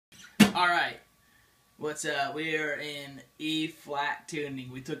Alright, what's up? We are in E flat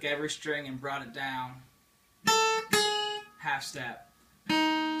tuning. We took every string and brought it down half step.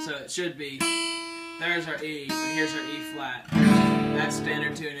 So it should be, there's our E, but here's our E flat. That's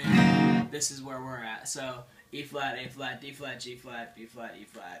standard tuning. This is where we're at. So E flat, A flat, D flat, G flat, B flat, E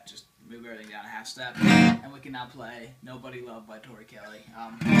flat. Just move everything down a half step. And we can now play Nobody Loved by Tori Kelly.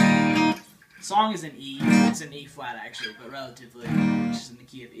 The song is in E. It's in E flat actually, but relatively it's just in the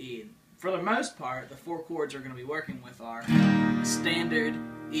key of E. And for the most part, the four chords we're going to be working with are standard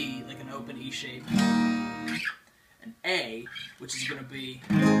E, like an open E shape, an A, which is going to be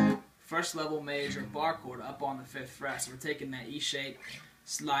first level major bar chord up on the 5th fret. So we're taking that E shape,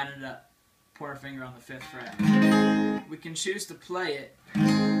 sliding it up, pointer finger on the 5th fret. We can choose to play it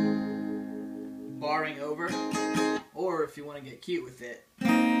barring over, or if you want to get cute with it,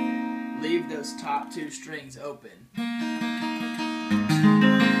 leave those top 2 strings open.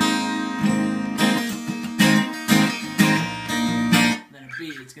 Then a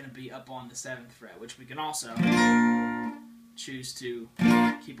B, it's going to be up on the 7th fret, which we can also choose to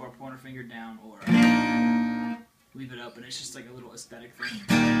keep our pointer finger down or leave it open. It's just like a little aesthetic thing.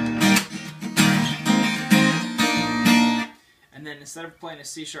 And then instead of playing a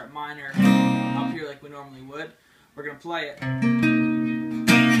C sharp minor up here like we normally would, we're going to play it.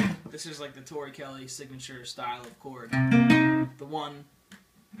 This is like the Tori Kelly signature style of chord. The 1,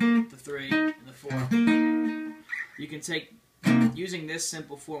 the 3, and the 4. You can take, using this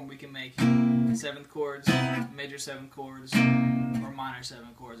simple form, we can make 7th chords, major 7 chords, or minor 7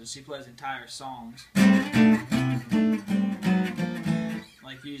 chords. And she plays entire songs.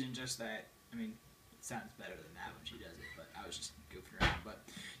 Like using just that. I mean, it sounds better than that when she does it, but I was just goofing around. But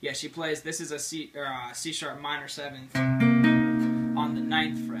yeah, she plays, this is a C sharp minor 7th on the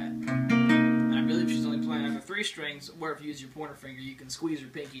 9th fret. And I believe she's only playing over 3 strings, where if you use your pointer finger, you can squeeze your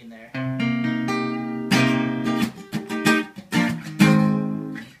pinky in there.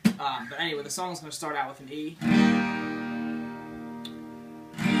 But anyway, the song's going to start out with an E.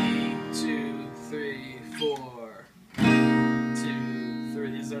 E, 2, 3, 4, 2,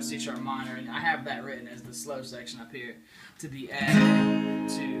 3. This is our C sharp minor, and I have that written as the slow section up here. To the A,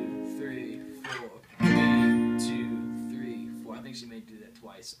 2, 3, 4, B, 2, 3, 4. I think she may do that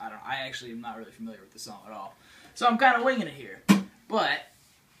twice. I don't know. I actually am not really familiar with the song at all. So I'm kind of winging it here. But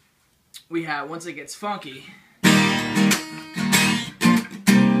we have, once it gets funky,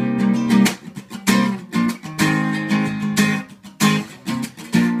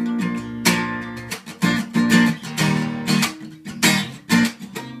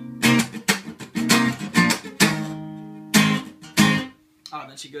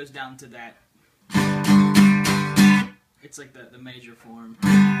 then she goes down to that. It's like the major form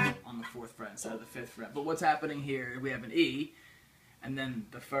on the 4th fret instead of the 5th fret. But what's happening here, we have an E, and then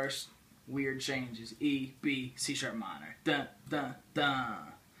the first weird change is E, B, C sharp minor. Dun, dun,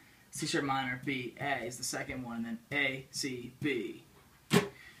 dun. C sharp minor, B, A is the second one, and then A, C, B.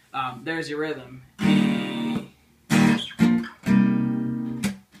 There's your rhythm. E.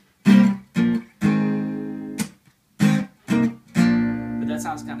 But that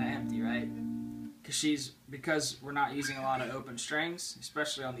sounds kind of empty, right? Because we're not using a lot of open strings,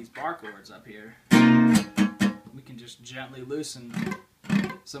 especially on these bar chords up here, we can just gently loosen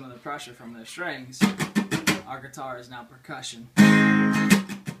some of the pressure from those strings. Our guitar is now percussion.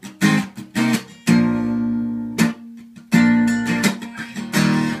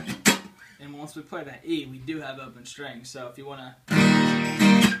 And once we play that E, we do have open strings, so if you want to,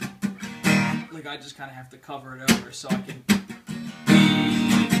 like, I just kind of have to cover it over so I can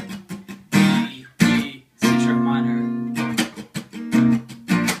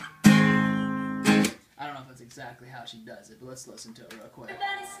exactly how she does it, but let's listen to it real quick.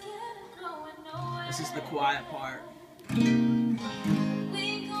 This is the quiet part.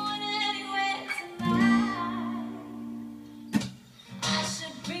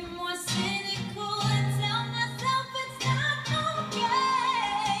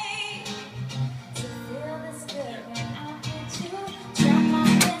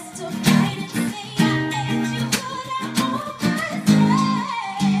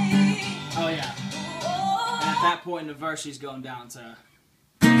 At that point in the verse, she's going down to.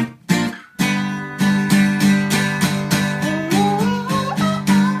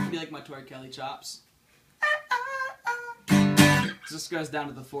 Be like my Tori Kelly chops. This goes down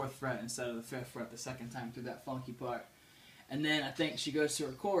to the 4th fret instead of the 5th fret the second time through that funky part. And then I think she goes to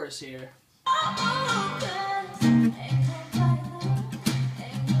her chorus here.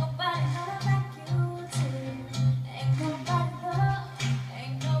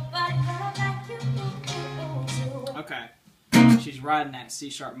 she's riding that C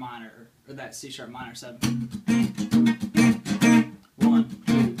sharp minor, or that C sharp minor 7. 1,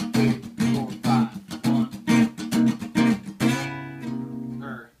 2, 3, 4, 5, 1.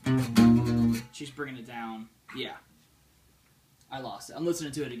 Or she's bringing it down. Yeah, I lost it. I'm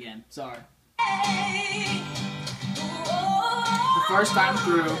listening to it again. Sorry. The first time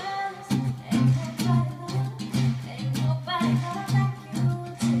through.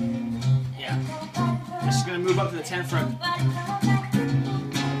 Yeah. She's gonna move up to the 10th fret.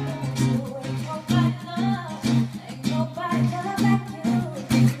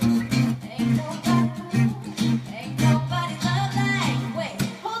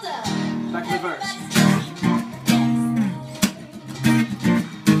 Back to the verse.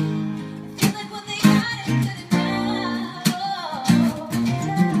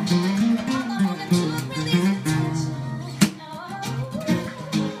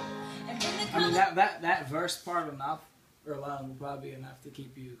 That verse part enough or alone will probably be enough to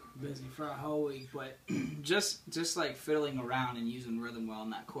keep you busy for a whole week, but just like fiddling around and using rhythm well in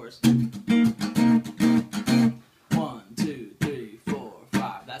that chorus. 1, 2, 3, 4,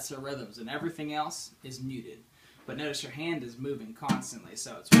 5. That's her rhythms, and everything else is muted. But notice your hand is moving constantly,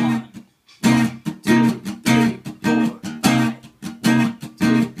 so it's 1, 2, 3, 4, 5. 1,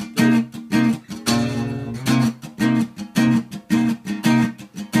 2, 3.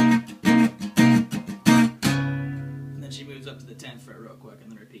 She moves up to the 10th fret real quick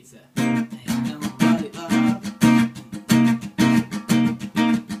and then repeats that. Ain't nobody love.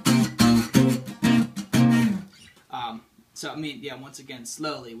 So I mean, yeah, once again,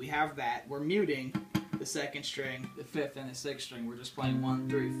 slowly, we have that. We're muting the 2nd string, the 5th, and the 6th string. We're just playing 1,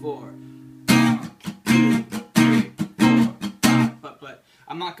 3, 4. 1, 2, 3, 4, 5. But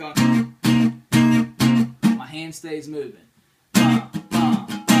I'm not going. My hand stays moving.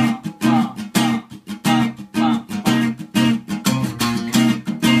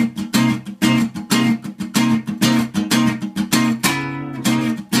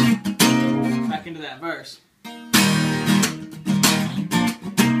 Into that verse.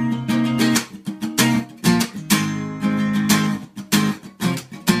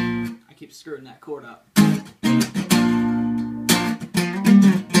 I keep screwing that chord up.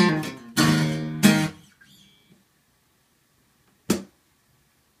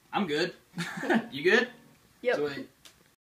 I'm good. You good? Yep. Sweet.